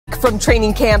from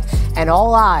training camp, and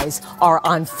all eyes are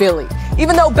on Philly.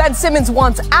 Even though Ben Simmons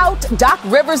wants out, Doc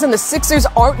Rivers and the Sixers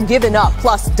aren't giving up.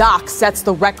 Plus, Doc sets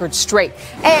the record straight.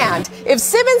 And if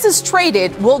Simmons is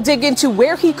traded, we'll dig into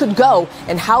where he could go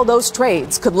and how those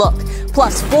trades could look.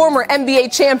 Plus, former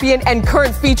NBA champion and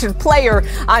current featured player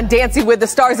on Dancing with the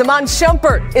Stars, Iman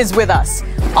Shumpert, is with us.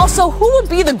 Also, who would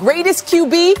be the greatest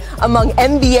QB among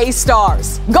NBA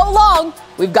stars? Go long.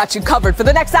 We've got you covered for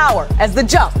the next hour as The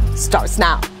Jump starts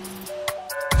now.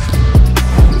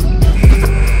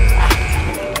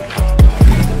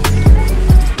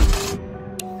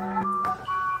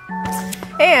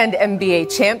 And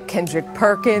NBA champ Kendrick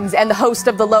Perkins and the host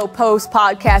of the Low Post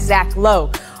podcast, Zach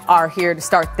Lowe, are here to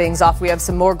start things off. We have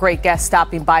some more great guests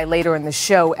stopping by later in the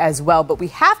show as well. But we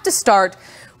have to start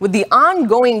with the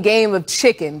ongoing game of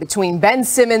chicken between Ben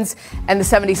Simmons and the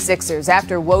 76ers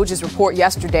after Woj's report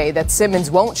yesterday that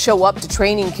Simmons won't show up to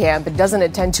training camp and doesn't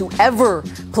intend to ever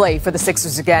play for the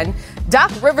Sixers again.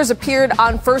 Doc Rivers appeared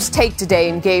on First Take today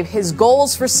and gave his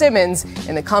goals for Simmons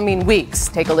in the coming weeks.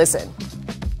 Take a listen.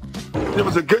 It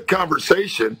was a good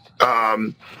conversation,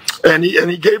 and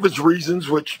he gave his reasons,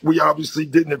 which we obviously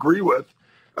didn't agree with.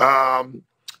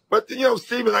 But, you know,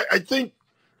 Stephen, I think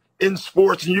in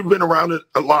sports, and you've been around it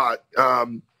a lot,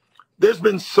 there's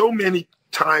been so many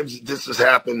times that this has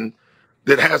happened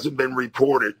that hasn't been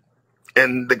reported,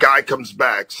 and the guy comes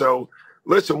back. So,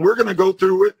 listen, we're going to go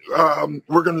through it.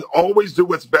 We're going to always do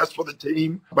what's best for the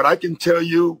team. But I can tell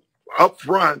you up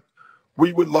front,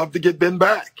 we would love to get Ben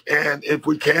back. And if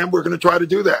we can, we're going to try to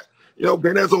do that. You know,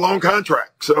 Ben has a long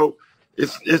contract. So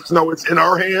it's in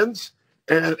our hands,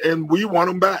 and we want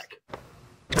him back.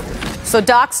 So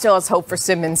Doc still has hope for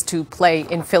Simmons to play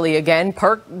in Philly again.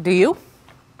 Perk, do you?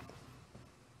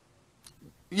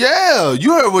 Yeah,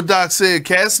 you heard what Doc said,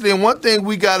 Cassidy. And one thing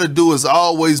we got to do is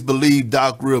always believe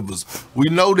Doc Rivers. We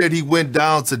know that he went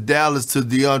down to Dallas to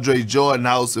DeAndre Jordan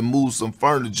house and moved some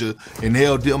furniture and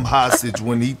held them hostage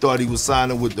when he thought he was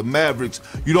signing with the Mavericks.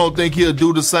 You don't think he'll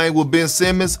do the same with Ben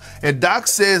Simmons? And Doc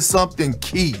said something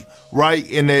key, right,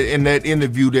 in that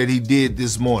interview that he did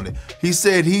this morning. He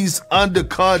said he's under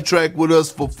contract with us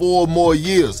for 4 more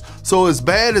years. So as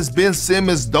bad as Ben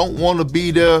Simmons don't want to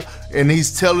be there, and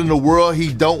he's telling the world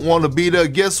he don't want to be there,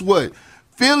 guess what?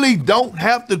 Philly don't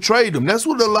have to trade him. That's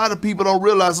what a lot of people don't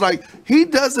realize. Like, he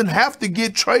doesn't have to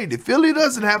get traded. Philly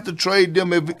doesn't have to trade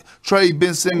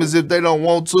Ben Simmons if they don't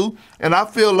want to. And I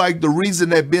feel like the reason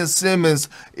that Ben Simmons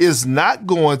is not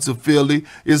going to Philly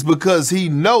is because he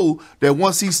know that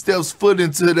once he steps foot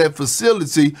into that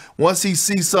facility, once he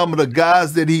sees some of the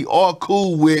guys that he are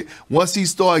cool with, once he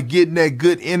start getting that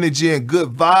good energy and good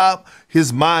vibe,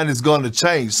 his mind is going to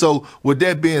change. So with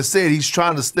that being said, he's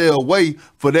trying to stay away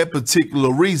for that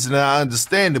particular reason, and I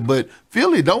understand it, but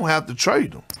Philly don't have to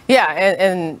trade him. Yeah,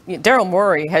 and Daryl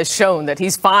Morey has shown that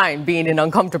he's fine being in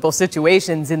uncomfortable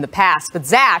situations in the past. But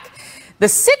Zach, the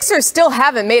Sixers still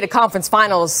haven't made a conference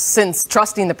finals since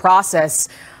trusting the process.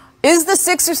 Is the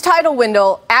Sixers title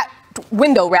window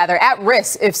at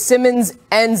risk if Simmons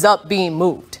ends up being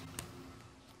moved?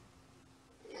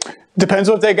 Depends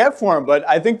what they get for him, but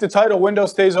I think the title window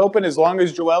stays open as long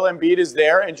as Joel Embiid is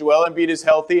there and Joel Embiid is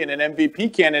healthy and an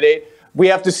MVP candidate. We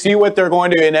have to see what they're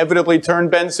going to inevitably turn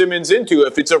Ben Simmons into.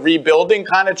 If it's a rebuilding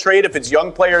kind of trade, if it's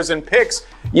young players and picks,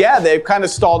 yeah, they've kind of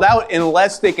stalled out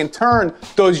unless they can turn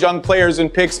those young players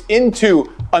and picks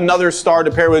into another star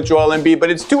to pair with Joel Embiid. But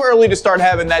it's too early to start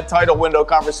having that title window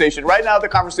conversation. Right now, the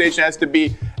conversation has to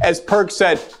be, as Perk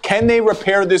said, can they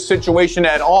repair this situation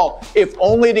at all? If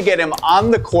only to get him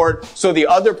on the court so the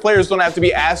other players don't have to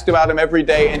be asked about him every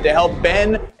day, and to help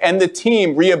Ben and the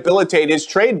team rehabilitate his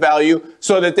trade value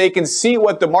so that they can see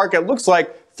what the market looks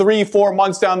like 3-4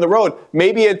 months down the road.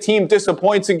 Maybe a team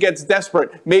disappoints and gets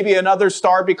desperate. Maybe another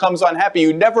star becomes unhappy.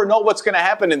 You never know what's going to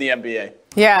happen in the NBA.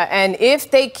 Yeah, and if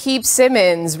they keep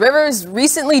Simmons, Rivers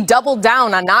recently doubled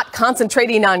down on not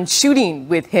concentrating on shooting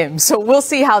with him. So we'll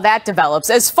see how that develops.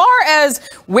 As far as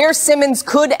where Simmons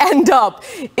could end up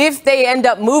if they end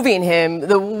up moving him,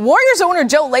 the Warriors owner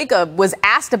Joe Lacob was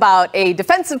asked about a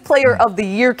Defensive Player of the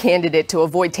Year candidate to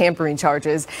avoid tampering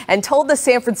charges and told the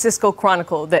San Francisco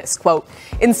Chronicle this, quote,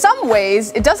 "In some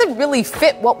ways, it doesn't really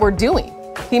fit what we're doing.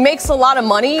 He makes a lot of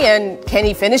money, and can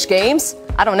he finish games?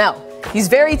 I don't know. He's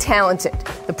very talented.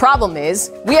 The problem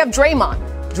is we have Draymond.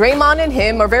 Draymond and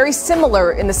him are very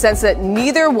similar in the sense that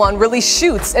neither one really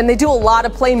shoots, and they do a lot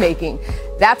of playmaking.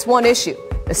 That's one issue.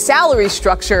 The salary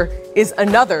structure is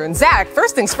another." And Zach,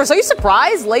 first things first, are you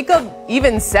surprised Lacob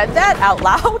even said that out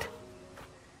loud?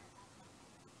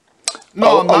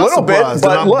 No, I'm not a little surprised, bit,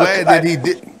 but I'm look, glad that he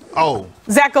did. Oh,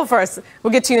 Zach, go first.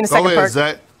 We'll get to you in a second, go ahead, Perk.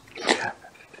 Zach.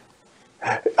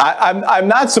 I'm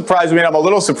not surprised. I mean, I'm a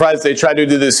little surprised they tried to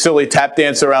do this silly tap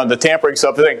dance around the tampering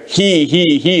stuff. I think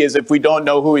he, as if we don't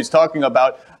know who he's talking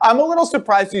about. I'm a little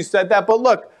surprised he said that. But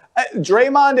look,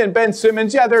 Draymond and Ben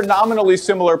Simmons, yeah, they're nominally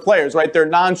similar players, right? They're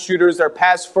non-shooters. They're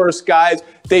pass-first guys.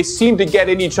 They seem to get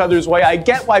in each other's way. I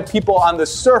get why people on the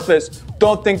surface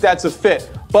don't think that's a fit.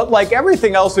 But like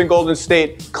everything else in Golden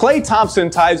State, Klay Thompson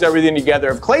ties everything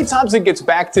together. If Klay Thompson gets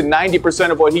back to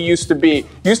 90% of what he used to be,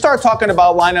 you start talking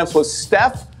about lineups with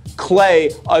Steph,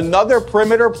 Klay, another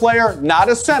perimeter player, not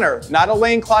a center, not a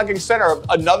lane clogging center,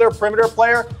 another perimeter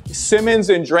player, Simmons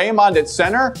and Draymond at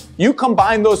center. You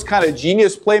combine those kind of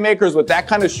genius playmakers with that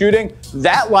kind of shooting,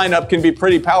 that lineup can be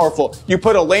pretty powerful. You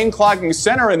put a lane clogging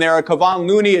center in there, a Kevon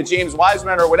Looney, a James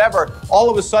Wiseman or whatever, all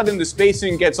of a sudden the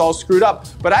spacing gets all screwed up.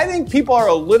 But I think people are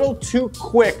a little too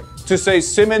quick to say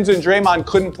Simmons and Draymond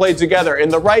couldn't play together. In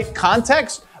the right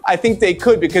context, I think they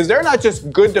could, because they're not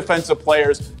just good defensive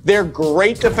players. They're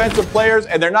great defensive players,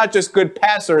 and they're not just good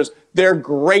passers. They're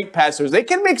great passers. They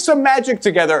can make some magic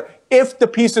together if the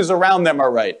pieces around them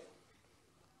are right.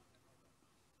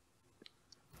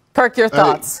 Perk, your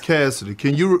thoughts? Hey, Cassidy,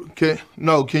 can you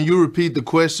repeat the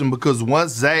question? Because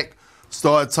once Zach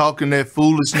started talking that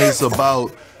foolishness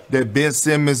about that Ben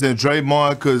Simmons and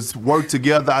Draymond could work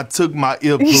together, I took my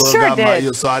earplug out my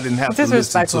ear so I didn't have to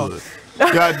listen to it.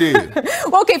 Yeah, I did.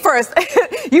 Well, okay, first,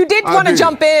 you did want to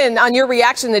jump in on your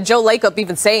reaction to Joe Lacob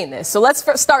even saying this. So let's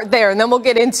start there, and then we'll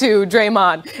get into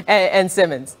Draymond and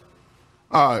Simmons.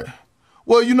 All right.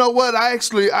 Well, you know what? I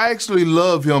actually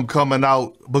love him coming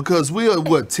out because we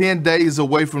are, 10 days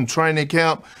away from training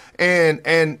camp. And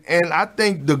I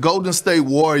think the Golden State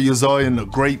Warriors are in a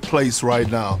great place right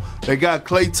now. They got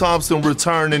Klay Thompson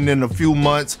returning in a few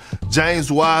months.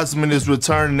 James Wiseman is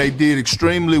returning. They did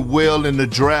extremely well in the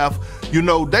draft. You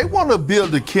know, they want to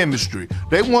build a chemistry.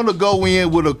 They want to go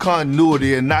in with a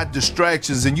continuity and not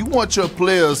distractions. And you want your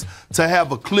players to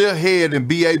have a clear head and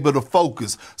be able to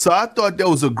focus. So I thought that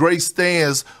was a great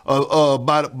stance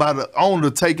by the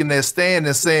owner taking that stand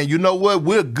and saying, you know what,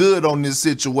 we're good on this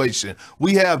situation.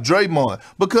 We have Draymond.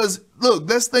 Because, look,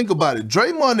 let's think about it.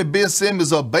 Draymond and Ben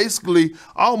Simmons are basically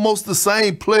almost the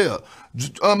same player.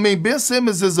 I mean, Ben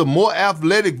Simmons is a more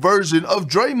athletic version of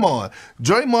Draymond.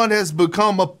 Draymond has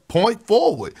become a point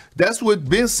forward. That's what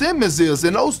Ben Simmons is,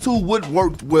 and those two would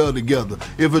work well together.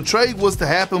 If a trade was to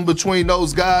happen between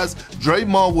those guys,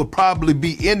 Draymond would probably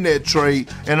be in that trade.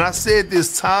 And I said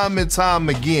this time and time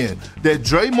again, that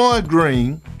Draymond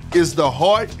Green is the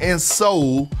heart and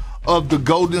soul of the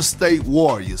Golden State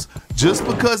Warriors. Just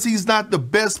because he's not the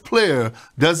best player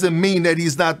doesn't mean that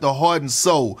he's not the heart and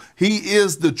soul. He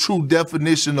is the true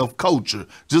definition of culture.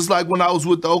 Just like when I was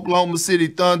with the Oklahoma City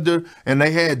Thunder and they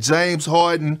had James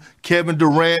Harden, Kevin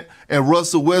Durant, and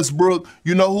Russell Westbrook,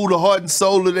 you know who the heart and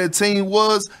soul of that team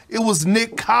was? It was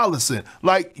Nick Collison.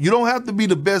 Like, you don't have to be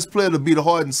the best player to be the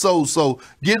heart and soul, so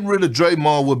getting rid of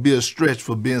Draymond would be a stretch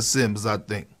for Ben Simmons, I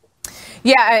think.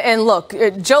 Yeah, and look,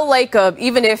 Joe Lacob,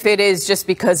 even if it is just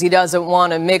because he doesn't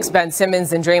want to mix Ben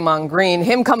Simmons and Draymond Green,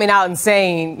 him coming out and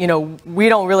saying, you know, we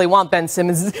don't really want Ben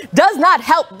Simmons, does not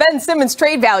help Ben Simmons'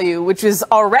 trade value, which is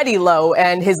already low,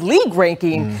 and his league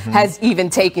ranking has even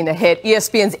taken a hit.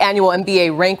 ESPN's annual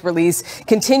NBA rank release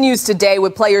continues today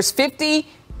with players 50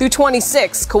 through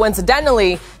 26.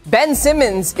 Coincidentally, Ben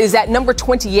Simmons is at number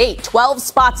 28, 12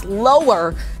 spots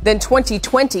lower than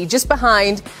 2020, just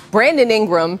behind Brandon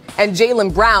Ingram and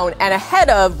Jaylen Brown, and ahead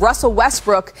of Russell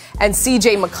Westbrook and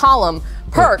CJ McCollum.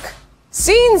 Perk,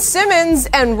 seeing Simmons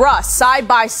and Russ side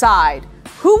by side,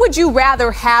 who would you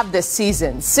rather have this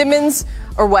season, Simmons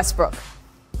or Westbrook?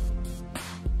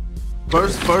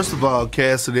 First of all,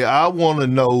 Cassidy, I want to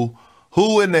know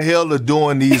who in the hell are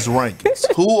doing these rankings?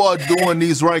 Who are doing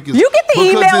these rankings? You get the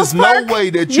emails, because there's no way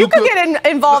that you could get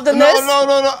involved in this.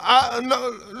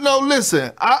 No,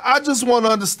 listen. I just want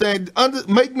to understand,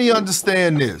 make me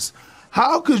understand this.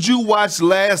 How could you watch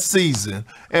last season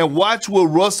and watch what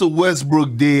Russell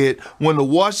Westbrook did when the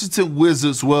Washington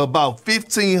Wizards were about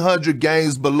 1,500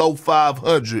 games below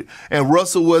 500 and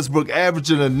Russell Westbrook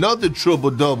averaging another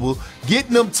triple-double,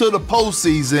 getting them to the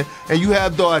postseason, and you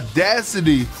have the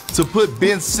audacity to put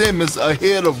Ben Simmons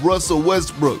ahead of Russell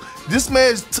Westbrook? This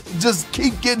man just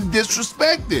keep getting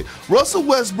disrespected. Russell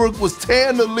Westbrook was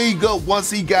tearing the league up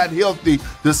once he got healthy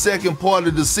the second part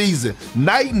of the season.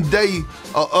 Night and day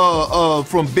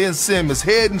from Ben Simmons,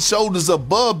 head and shoulders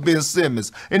above Ben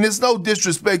Simmons. And it's no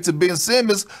disrespect to Ben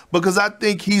Simmons because I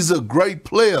think he's a great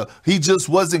player. He just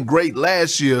wasn't great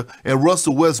last year, and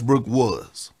Russell Westbrook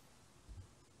was.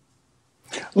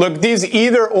 Look, these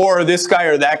either or, this guy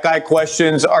or that guy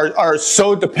questions are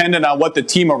so dependent on what the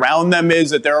team around them is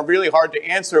that they're really hard to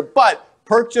answer. But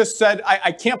Perk just said,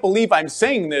 I can't believe I'm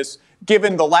saying this,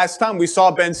 given the last time we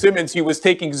saw Ben Simmons, he was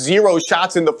taking 0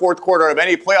 shots in the fourth quarter of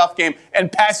any playoff game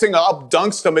and passing up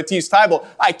dunks to Matisse Thybulle.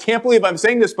 I can't believe I'm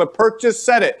saying this, but Perk just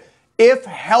said it. If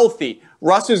healthy,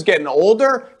 Russ is getting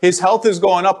older. His health is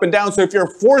going up and down. So if you're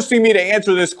forcing me to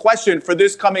answer this question for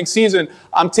this coming season,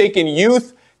 I'm taking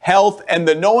youth, health, and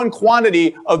the known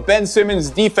quantity of Ben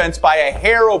Simmons' defense by a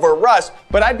hair over Russ.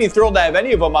 But I'd be thrilled to have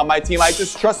any of them on my team. I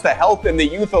just trust the health and the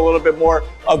youth a little bit more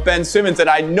of Ben Simmons. And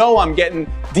I know I'm getting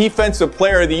Defensive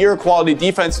Player of the Year quality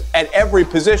defense at every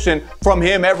position from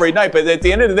him every night. But at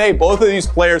the end of the day, both of these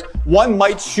players, one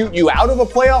might shoot you out of a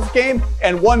playoff game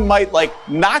and one might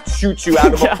not shoot you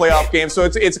out of a playoff game. So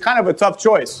it's kind of a tough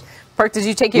choice. Perk, did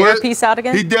you take your earpiece out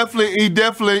again? He definitely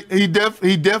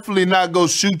not gonna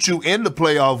shoot you in the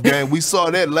playoff game. We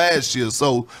saw that last year.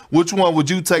 So which one would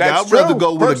you take? That's I'd rather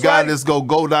go with Perk's a guy right. that's gonna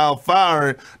go down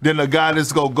firing than a guy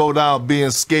that's gonna go down being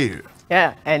scared.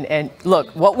 Yeah, and look,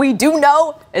 what we do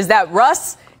know is that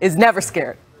Russ is never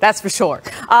scared. That's for sure.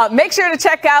 Make sure to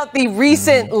check out the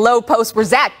recent low post where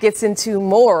Zach gets into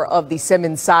more of the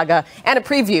Simmons saga and a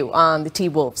preview on the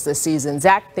T-Wolves this season.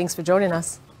 Zach, thanks for joining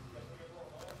us.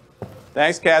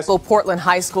 Thanks, Cass. Portland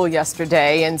High School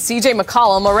yesterday, and C.J.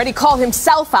 McCollum already called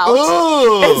himself out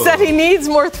and said he needs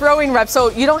more throwing reps. So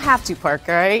you don't have to, Perk,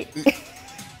 all right?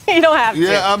 You don't have to.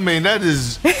 Yeah, I mean, that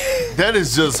is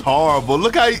just horrible.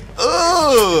 Look how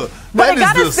But it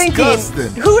got is us thinking,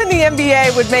 disgusting. who in the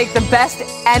NBA would make the best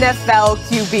NFL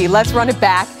QB? Let's run it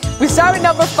back. We start at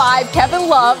number 5, Kevin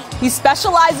Love. He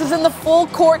specializes in the full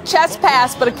court chest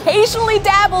pass, but occasionally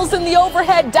dabbles in the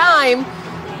overhead dime.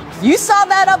 You saw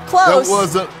that up close.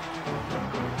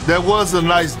 That was a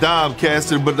nice dime,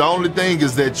 Caster, but the only thing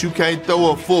is that you can't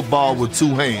throw a football with 2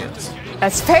 hands.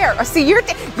 That's fair. See, you're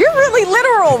really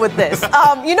literal with this.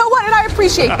 You know what? And I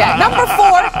appreciate that. Number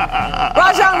 4,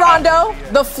 Rajon Rondo,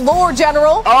 the floor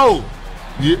general. Oh,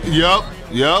 yep.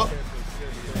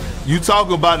 You talk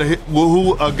about a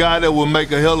guy that would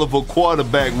make a hell of a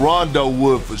quarterback. Rondo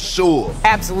would for sure.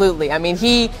 Absolutely. I mean,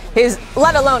 his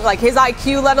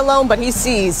IQ, let alone, but he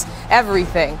sees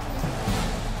everything.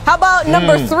 How about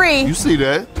number 3? You see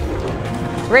that?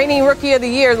 Reigning Rookie of the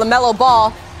Year, LaMelo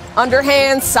Ball.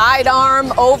 Underhand,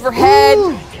 sidearm, overhead.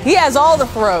 Ooh. He has all the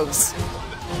throws.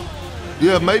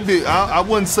 Yeah, maybe I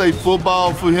wouldn't say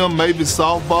football for him, maybe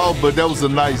softball, but that was a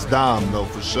nice dime though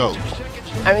for sure.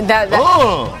 I mean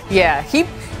yeah, he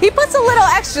puts a little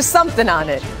extra something on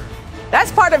it. That's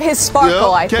part of his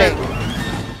sparkle, I think.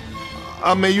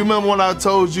 I mean, you remember when I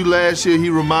told you last year he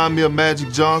reminded me of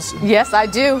Magic Johnson? Yes, I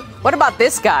do. What about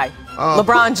this guy?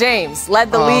 LeBron James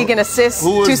led the league in assists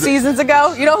 2 seasons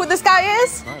ago. You know who this guy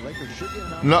is?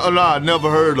 No, I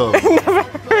never heard of him.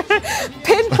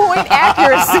 Pinpoint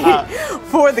accuracy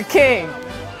for the king.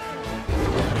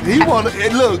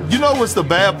 Look, you know what's the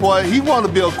bad part? He want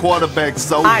to be a quarterback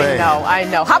so bad. I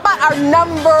know. How about our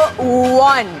number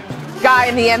 1 guy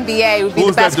in the NBA would be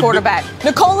the best quarterback?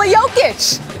 Nikola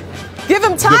Jokic. Give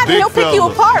him time and he'll pick you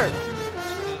apart.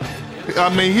 I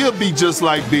mean, he'll be just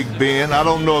like Big Ben. I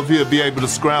don't know if he'll be able to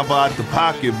scramble out the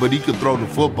pocket, but he could throw the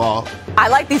football. I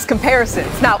like these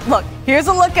comparisons. Now, look, here's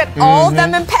a look at all of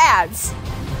them in pads.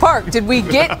 Perk, did we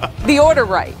get the order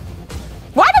right?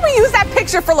 Why did we use that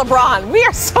picture for LeBron? We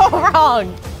are so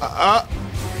wrong. I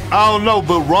don't know,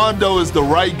 but Rondo is the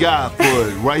right guy for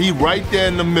it, right? He right there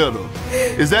in the middle.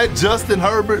 Is that Justin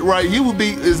Herbert, right?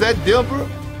 Is that Denver?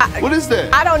 What is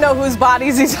that? I don't know whose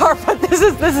bodies these are, but this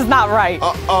is not right.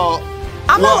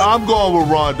 I'm going with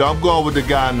Rondo. I'm going with the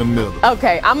guy in the middle.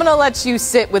 Okay, I'm going to let you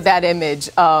sit with that image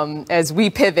as we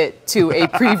pivot to a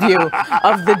preview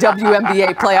of the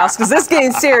WNBA playoffs, because this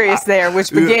game's serious there,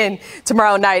 which begin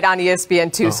tomorrow night on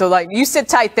ESPN2. So, you sit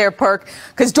tight there, Perk,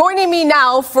 because joining me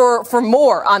now for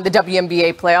more on the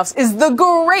WNBA playoffs is the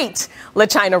great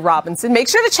LaChina Robinson. Make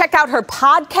sure to check out her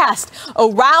podcast,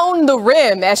 Around the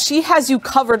Rim, as she has you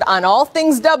covered on all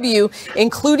things W,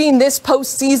 including this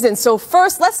postseason. So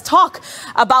first, let's talk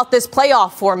about this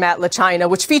playoff format, LaChina,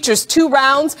 which features 2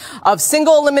 rounds of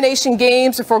single elimination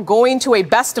games before going to a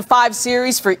best-of-5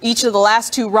 series for each of the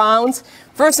last 2 rounds.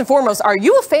 First and foremost, are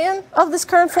you a fan of this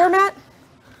current format?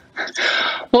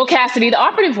 Well, Cassidy, the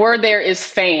operative word there is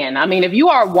fan. I mean, if you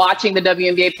are watching the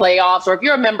WNBA playoffs, or if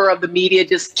you're a member of the media,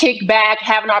 just kick back,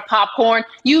 having our popcorn,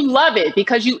 you love it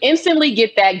because you instantly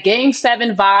get that Game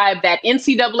 7 vibe, that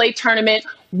NCAA tournament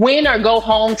win or go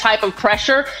home type of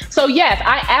pressure. So yes,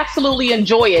 I absolutely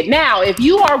enjoy it. Now, if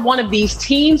you are one of these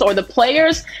teams or the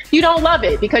players, you don't love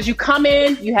it because you come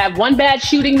in, you have one bad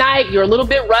shooting night, you're a little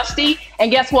bit rusty,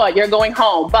 and guess what? You're going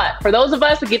home. But for those of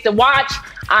us that get to watch,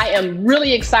 I am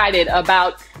really excited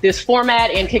about this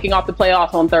format and kicking off the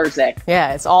playoffs on Thursday.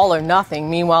 Yeah, it's all or nothing.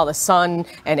 Meanwhile, the Sun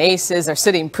and Aces are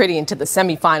sitting pretty into the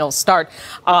semifinals start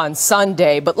on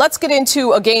Sunday. But let's get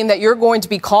into a game that you're going to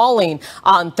be calling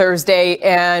on Thursday,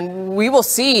 and we will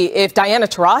see if Diana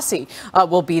Taurasi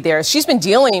will be there. She's been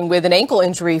dealing with an ankle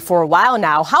injury for a while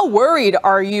now. How worried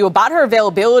are you about her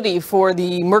availability for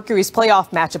the Mercury's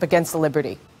playoff matchup against the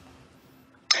Liberty?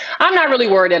 I'm not really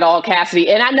worried at all, Cassidy.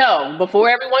 And I know before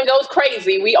everyone goes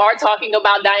crazy, we are talking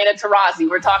about Diana Taurasi.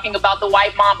 We're talking about the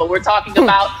White Mamba. We're talking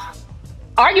about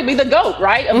arguably the GOAT,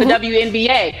 right, of the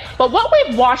WNBA. But what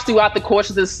we've watched throughout the course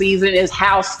of this season is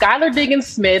how Skylar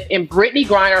Diggins-Smith and Brittany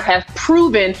Griner have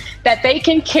proven that they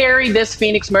can carry this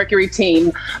Phoenix Mercury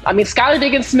team. I mean, Skylar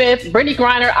Diggins-Smith, Brittany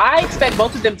Griner, I expect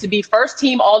both of them to be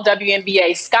first-team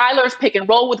All-WNBA. Skylar's pick and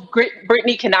roll with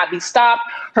Brittany cannot be stopped.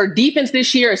 Her defense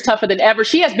this year is tougher than ever.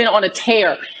 She has been on a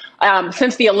tear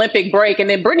since the Olympic break. And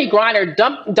then Brittany Griner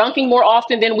dunking more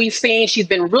often than we've seen. She's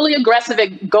been really aggressive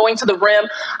at going to the rim.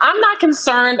 I'm not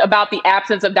concerned about the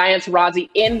absence of Diana Taurasi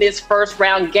in this first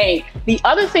round game. The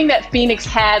other thing that Phoenix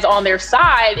has on their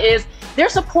side is their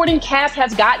supporting cast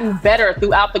has gotten better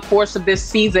throughout the course of this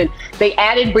season. They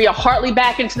added Bria Hartley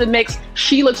back into the mix.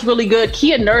 She looks really good.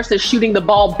 Kia Nurse is shooting the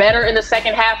ball better in the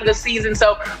second half of the season.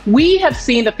 So we have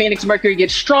seen the Phoenix Mercury get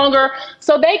stronger.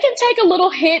 So they can take a little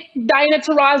hit, Diana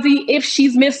Taurasi, if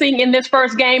she's missing in this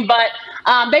first game. But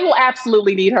they will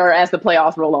absolutely need her as the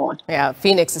playoffs roll on. Yeah,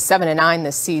 Phoenix is 7-9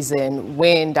 this season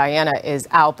when Diana is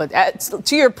out. But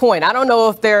to your point, I don't know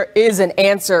if there is an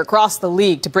answer across the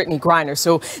league to Brittany Griner.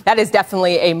 So that is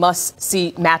definitely a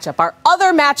must-see matchup. Our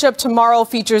other matchup tomorrow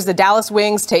features the Dallas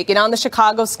Wings taking on the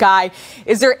Chicago Sky.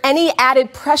 Is there any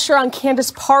added pressure on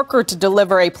Candace Parker to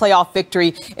deliver a playoff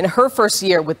victory in her first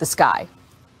year with the Sky?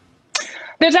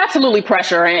 There's absolutely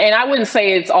pressure, and I wouldn't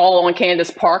say it's all on Candace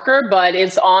Parker, but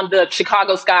it's on the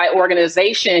Chicago Sky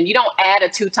organization. You don't add a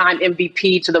two-time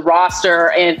MVP to the roster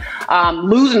and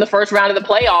lose in the first round of the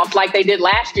playoffs like they did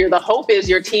last year. The hope is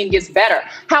your team gets better.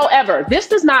 However, this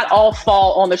does not all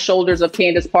fall on the shoulders of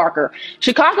Candace Parker.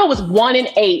 Chicago was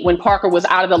 1-8 when Parker was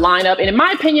out of the lineup, and in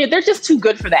my opinion, they're just too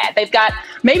good for that. They've got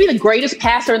maybe the greatest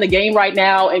passer in the game right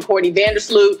now in Courtney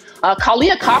Vandersloot.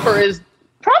 Kalia Copper is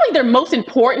probably their most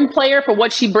important player for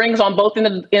what she brings on both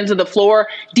ends of the floor,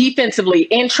 defensively,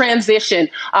 in transition,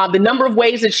 the number of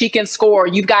ways that she can score.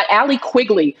 You've got Allie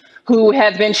Quigley, who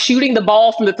has been shooting the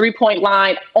ball from the three-point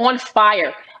line on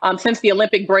fire since the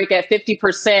Olympic break at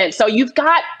 50%. So you've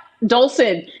got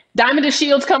Dolson, Diamond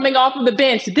DeShields coming off of the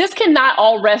bench. This cannot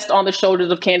all rest on the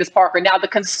shoulders of Candace Parker. Now, the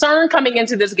concern coming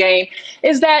into this game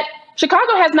is that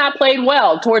Chicago has not played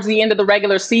well towards the end of the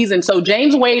regular season. So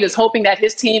James Wade is hoping that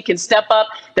his team can step up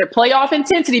their playoff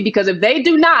intensity, because if they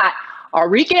do not,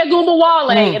 Arike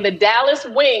Agumbawale and the Dallas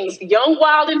Wings, young,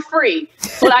 wild, and free,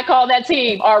 that's what I call that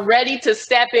team, are ready to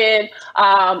step in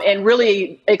and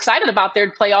really excited about their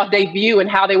playoff debut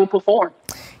and how they will perform.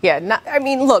 Yeah, I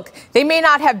mean, look, they may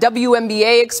not have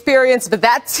WNBA experience, but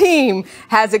that team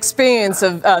has experience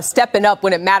of stepping up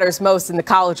when it matters most in the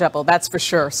college level, that's for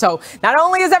sure. So not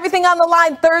only is everything on the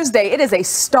line Thursday, it is a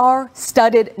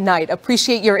star-studded night.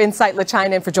 Appreciate your insight,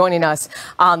 LaChina, for joining us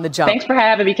on The Jump. Thanks for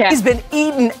having me, Kat. He's been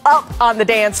eaten up on the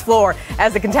dance floor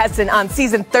as a contestant on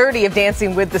season 30 of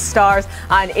Dancing with the Stars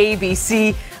on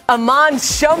ABC. Iman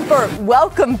Shumpert,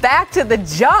 welcome back to The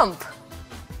Jump.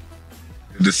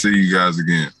 Good to see you guys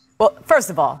again. Well,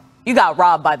 first of all, you got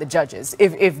robbed by the judges.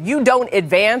 If you don't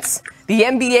advance, the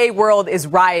NBA world is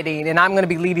rioting, and I'm going to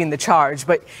be leading the charge.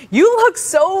 But you look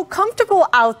so comfortable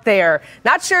out there.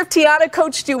 Not sure if Tiana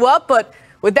coached you up, but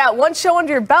with that one show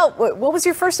under your belt, what was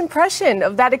your first impression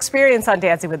of that experience on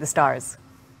Dancing with the Stars?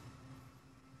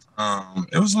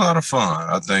 It was a lot of fun.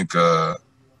 I think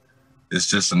it's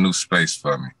just a new space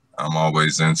for me. I'm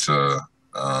always into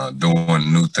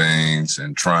doing new things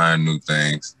and trying new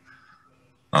things.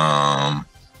 I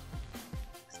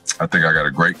think I got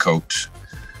a great coach.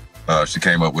 She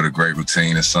came up with a great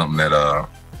routine. It's something that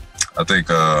I think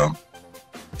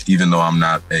even though I'm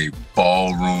not a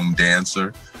ballroom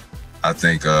dancer, I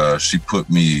think she put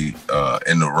me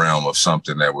in the realm of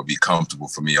something that would be comfortable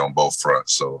for me on both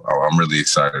fronts. So I'm really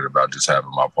excited about just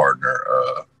having my partner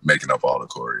making up all the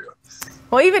choreo.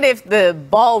 Well, even if the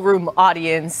ballroom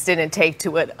audience didn't take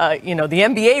to it, the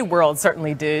NBA world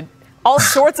certainly did. All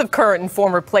sorts of current and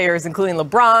former players, including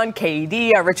LeBron,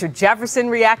 KD, Richard Jefferson,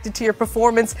 reacted to your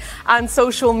performance on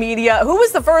social media. Who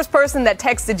was the first person that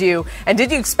texted you, and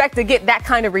did you expect to get that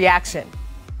kind of reaction?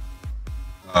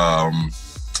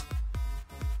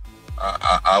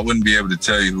 I wouldn't be able to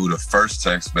tell you who the first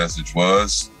text message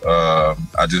was.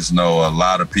 I just know a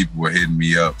lot of people were hitting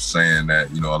me up saying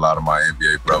that, a lot of my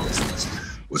NBA brothers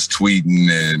was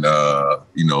tweeting and,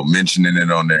 mentioning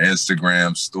it on their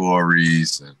Instagram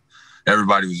stories. And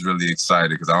everybody was really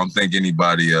excited because I don't think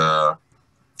anybody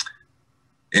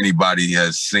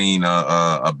has seen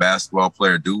a basketball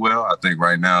player do well. I think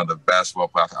right now the basketball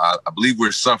player, I believe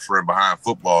we're suffering behind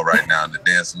football right now in the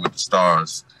Dancing with the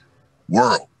Stars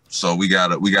world. So we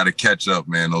gotta catch up,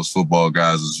 man. Those football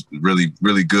guys is really,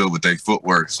 really good with their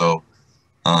footwork. So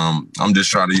I'm just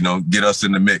trying to, get us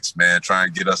in the mix, man. Try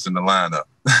and get us in the lineup.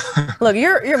 Look,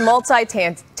 you're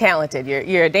multi-talented.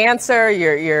 You're a dancer.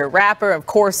 You're a rapper. Of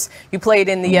course, you played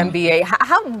in the NBA.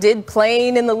 How did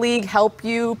playing in the league help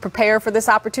you prepare for this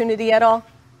opportunity at all?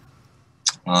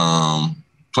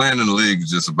 Playing in the league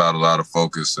is just about a lot of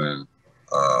focus and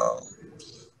a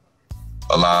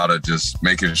lot of just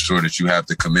making sure that you have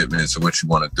the commitment to what you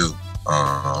want to do.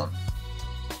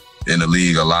 In the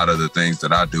league, a lot of the things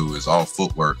that I do is all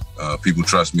footwork. People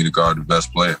trust me to guard the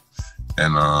best player.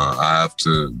 And I have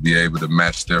to be able to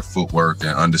match their footwork and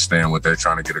understand what they're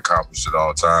trying to get accomplished at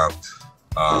all times.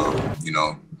 I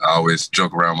always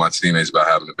joke around my teammates about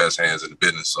having the best hands in the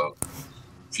business. So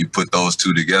if you put those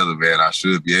two together, man, I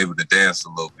should be able to dance a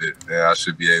little bit. Man, I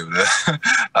should be able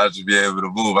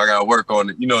to move. I got to work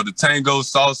on it. The tango,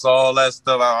 salsa, all that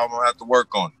stuff. I'm going to have to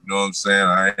work on it. You know what I'm saying?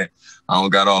 I don't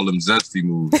got all them zesty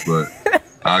moves, but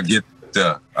I'll get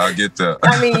there. I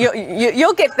mean,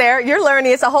 you'll get there. You're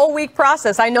learning. It's a whole week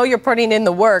process. I know you're putting in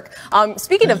the work.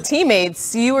 Speaking of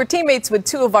teammates, you were teammates with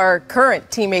two of our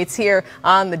current teammates here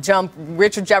on the Jump,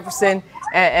 Richard Jefferson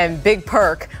and Big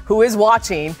Perk, who is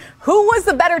watching. Who was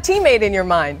the better teammate in your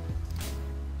mind?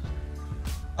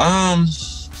 I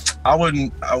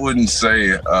wouldn't say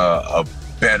a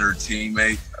better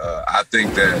teammate. I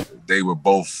think that they were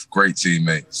both great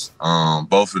teammates.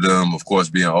 Both of them, of course,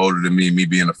 being older than me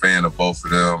being a fan of both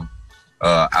of them,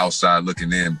 outside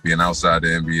looking in, being outside the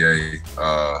NBA,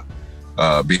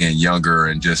 being younger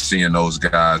and just seeing those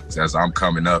guys as I'm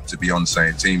coming up to be on the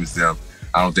same team as them.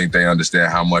 I don't think they understand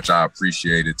how much I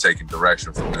appreciated taking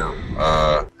direction from them,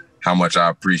 how much I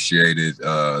appreciated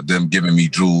them giving me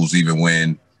jewels even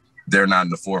when they're not in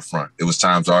the forefront. It was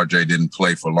times RJ didn't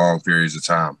play for long periods of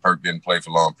time. Perk didn't play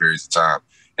for long periods of time.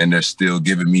 And they're still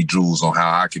giving me jewels on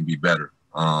how I can be better.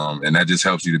 And that just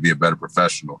helps you to be a better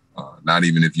professional. Not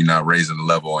even if you're not raising the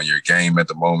level on your game at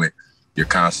the moment, you're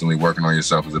constantly working on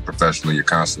yourself as a professional. You're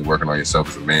constantly working on yourself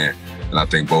as a man. And I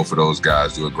think both of those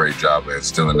guys do a great job of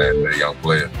instilling that in their young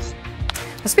players.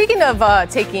 Speaking of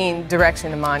taking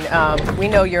direction, Iman, we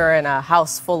know you're in a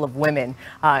house full of women,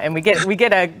 and we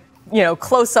get a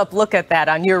close-up look at that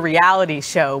on your reality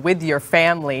show with your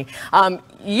family.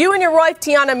 You and your wife,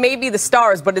 Tiana, may be the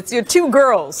stars, but it's your two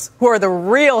girls who are the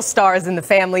real stars in the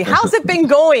family. How's it been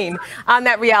going on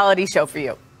that reality show for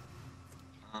you?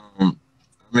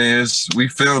 We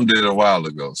filmed it a while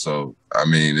ago. So,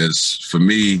 for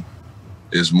me,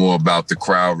 it's more about the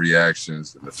crowd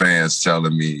reactions and the fans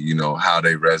telling me, how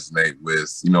they resonate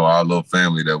with, our little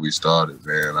family that we started,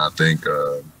 man. I think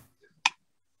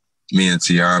me and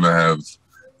Tiana have,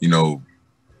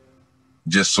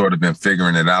 just sort of been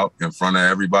figuring it out in front of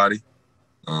everybody.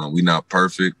 We're not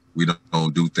perfect. We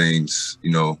don't do things,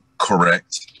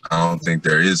 correct. I don't think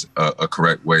there is a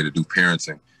correct way to do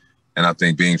parenting. And I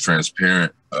think being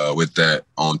transparent with that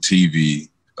on TV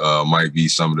might be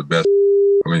some of the best,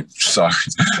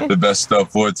 the best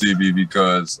stuff for TV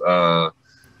because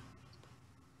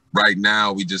right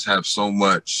now we just have so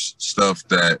much stuff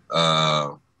that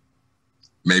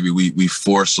maybe we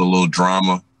force a little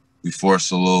drama. We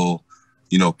force a little,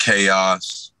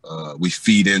 chaos. We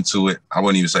feed into it. I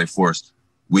wouldn't even say force.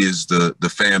 We as the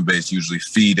fan base usually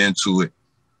feed into it.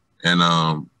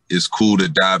 And it's cool to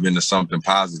dive into something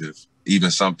positive,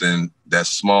 even something that's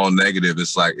small negative.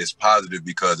 It's like it's positive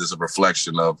because it's a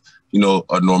reflection of,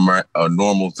 a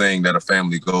normal thing that a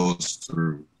family goes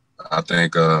through. I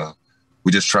think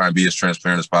we just try and be as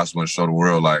transparent as possible and show the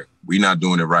world like we're not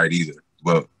doing it right either.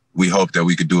 But we hope that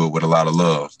we could do it with a lot of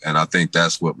love. And I think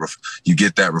that's what you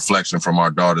get that reflection from our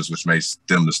daughters, which makes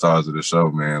them the stars of the show,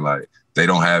 man. Like they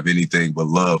don't have anything but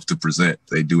love to present.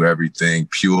 They do everything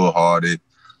pure hearted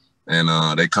and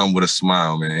they come with a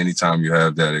smile, man. Anytime you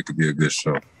have that, it could be a good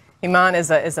show. Iman, as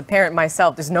a parent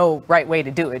myself, there's no right way to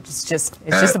do it. It's just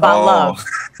about love.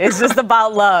 It's just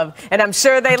about love. And I'm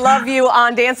sure they love you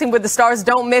on Dancing with the Stars.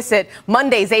 Don't miss it.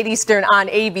 Mondays, 8 Eastern on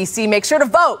ABC. Make sure to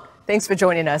vote. Thanks for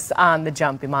joining us on The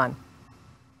Jump, Iman.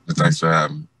 Thanks for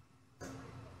having me.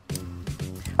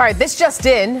 All right, this just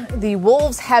in. The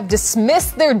Wolves have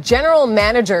dismissed their general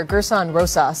manager, Gerson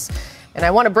Rosas. And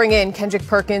I want to bring in Kendrick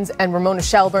Perkins and Ramona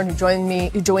Shelburne, who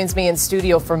joins me in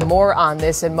studio for more on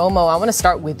this. And Momo, I want to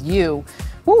start with you.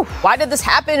 Why did this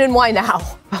happen and why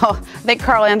now? Well, I think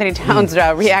Karl Anthony Towns'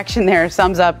 reaction there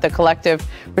sums up the collective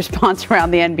response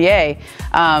around the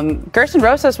NBA. Gerson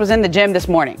Rosas was in the gym this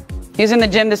morning. He was in the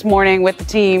gym this morning with the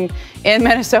team in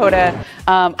Minnesota.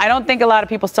 I don't think a lot of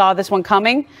people saw this one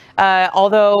coming,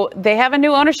 although they have a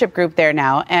new ownership group there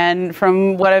now. And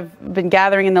from what I've been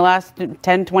gathering in the last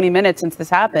 10, 20 minutes since this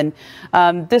happened,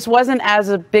 this wasn't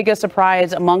as big a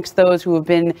surprise amongst those who have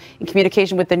been in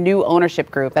communication with the new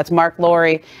ownership group. That's Mark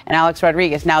Lowry and Alex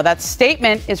Rodriguez. Now, that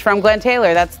statement is from Glenn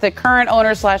Taylor. That's the current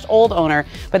owner / old owner.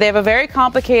 But they have a very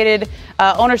complicated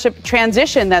ownership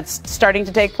transition that's starting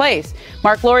to take place.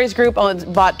 Mark Lowry's group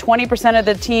bought 20% of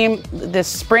the team this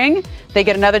spring. They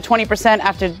get another 20%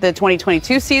 after the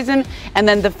 2022 season, and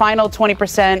then the final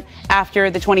 20% after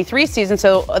the 23 season.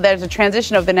 So there's a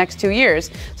transition of the next 2 years.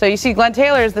 So you see Glenn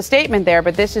Taylor is the statement there,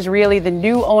 but this is really the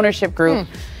new ownership group.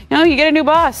 You know, you get a new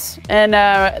boss, and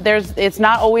it's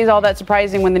not always all that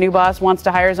surprising when the new boss wants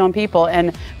to hire his own people.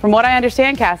 And from what I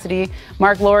understand, Cassidy,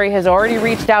 Mark Lowry has already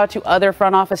reached out to other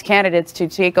front office candidates to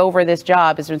take over this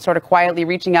job. Has been sort of quietly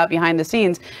reaching out behind the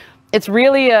scenes. It's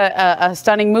really a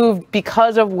stunning move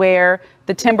because of where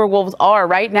the Timberwolves are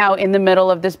right now in the middle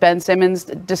of this Ben Simmons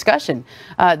discussion.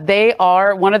 They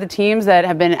are one of the teams that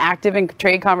have been active in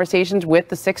trade conversations with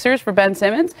the Sixers for Ben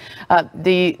Simmons.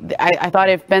 I thought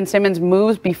if Ben Simmons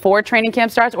moves before training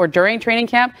camp starts or during training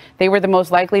camp, they were the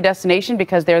most likely destination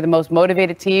because they're the most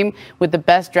motivated team with the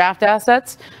best draft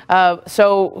assets.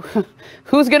 So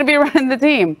who's going to be running the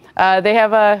team? They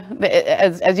have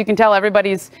as you can tell,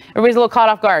 everybody's a little caught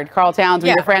off guard. Karl Towns,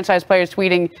 when your franchise players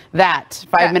tweeting that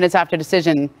 5 minutes after decision.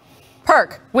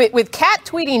 Perk, with Kat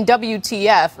tweeting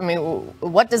WTF, I mean,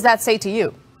 what does that say to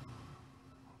you?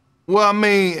 Well, I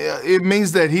mean, it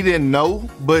means that he didn't know,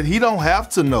 but he don't have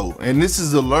to know. And this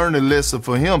is a learning lesson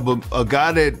for him. But a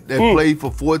guy that played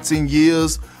for 14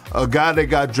 years, a guy that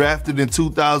got drafted in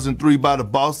 2003 by the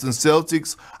Boston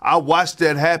Celtics, I watched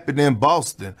that happen in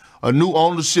Boston. A new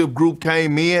ownership group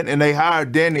came in and they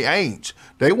hired Danny Ainge.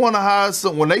 They want to hire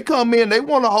when they come in, they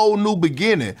want a whole new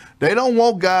beginning. They don't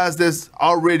want guys that's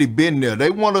already been there.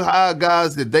 They want to hire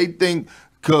guys that they think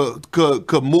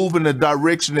could move in the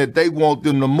direction that they want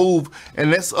them to move,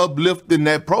 and that's uplifting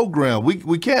that program.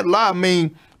 We can't lie. I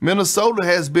mean, Minnesota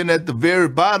has been at the very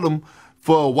bottom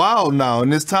for a while now,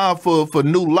 and it's time for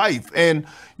new life. And,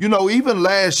 you know, even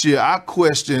last year, I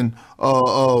questioned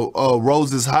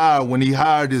Rose's hire when he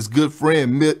hired his good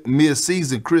friend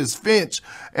mid-season, Chris Finch.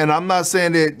 And I'm not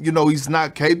saying that, you know, he's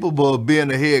not capable of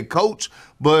being a head coach,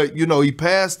 but, you know, he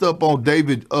passed up on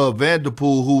David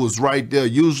Vanderpool, who was right there,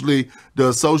 usually the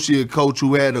associate coach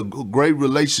who had a great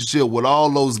relationship with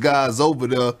all those guys over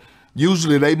there.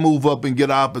 Usually they move up and get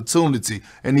an opportunity.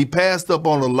 And he passed up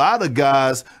on a lot of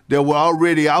guys that were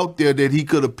already out there that he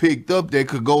could have picked up that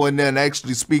could go in there and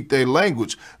actually speak their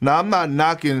language. Now, I'm not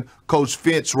knocking Coach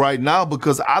Finch right now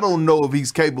because I don't know if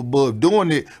he's capable of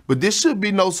doing it, but this should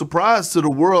be no surprise to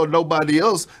the world, nobody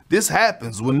else. This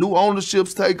happens. When new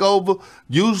ownerships take over,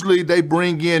 usually they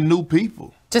bring in new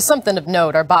people. Just something of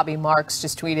note, our Bobby Marks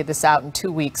just tweeted this out. In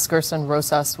 2 weeks, Gerson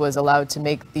Rosas was allowed to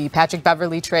make the Patrick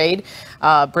Beverley trade,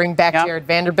 bring back Jared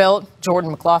Vanderbilt,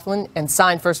 Jordan McLaughlin, and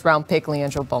sign first-round pick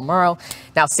Leandro Bolmaro.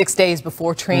 Now, 6 days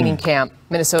before training camp,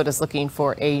 Minnesota's looking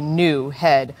for a new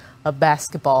head of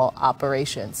basketball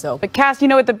operations. But Cass, you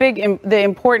know what the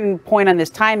important point on this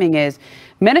timing is?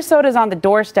 Minnesota's on the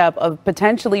doorstep of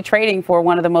potentially trading for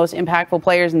one of the most impactful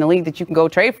players in the league that you can go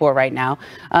trade for right now.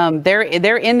 They're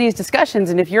in these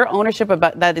discussions, and if your ownership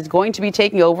about that is going to be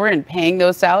taking over and paying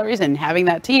those salaries and having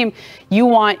that team, you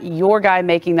want your guy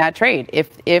making that trade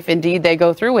if indeed they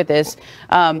go through with this.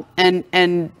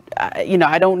 You know,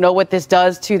 I don't know what this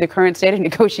does to the current state of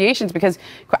negotiations because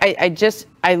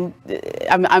I'm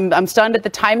stunned at the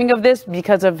timing of this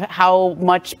because of how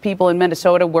much people in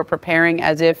Minnesota were preparing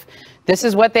as if this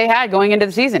is what they had going into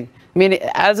the season. I mean,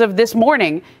 as of this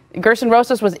morning, Gerson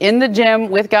Rosas was in the gym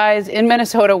with guys in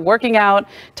Minnesota working out,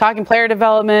 talking player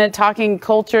development, talking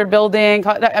culture building.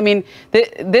 I mean,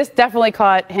 this definitely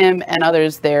caught him and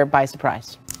others there by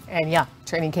surprise. And yeah,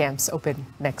 training camps open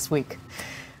next week.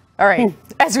 All right,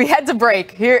 as we head to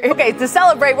break here, okay, to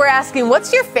celebrate, we're asking,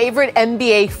 what's your favorite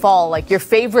NBA fall, like your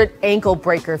favorite ankle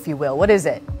breaker, if you will? What is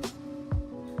it?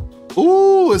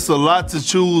 Ooh, it's a lot to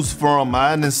choose from.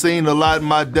 I haven't seen a lot in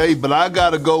my day, but I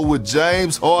got to go with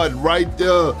James Harden right there.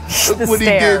 Look what he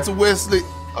did to Wesley.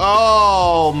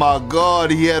 Oh, my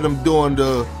God. He had him doing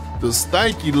the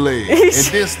stanky leg and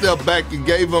then stepped back and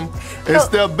gave him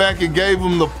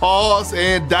the pause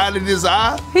and dotted his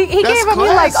eye. He gave him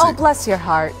like, oh, bless your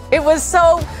heart. It was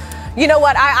so You know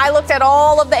what? I looked at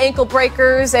all of the ankle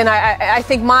breakers, and I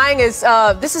think mine is,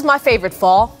 this is my favorite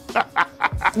fall.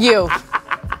 You.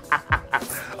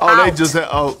 Oh, they just had,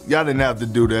 y'all didn't have to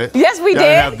do that. Yes, we did. Y'all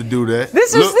didn't have to do that.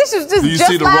 This was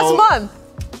just last month.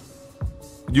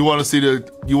 You want to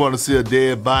see a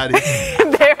dead body?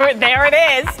 there it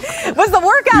is. Was the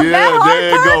workout that hard? Yeah,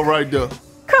 there you go, right there.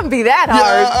 Couldn't be that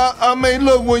hard. Yeah, I mean,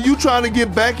 look, when you trying to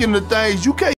get back into things, you can't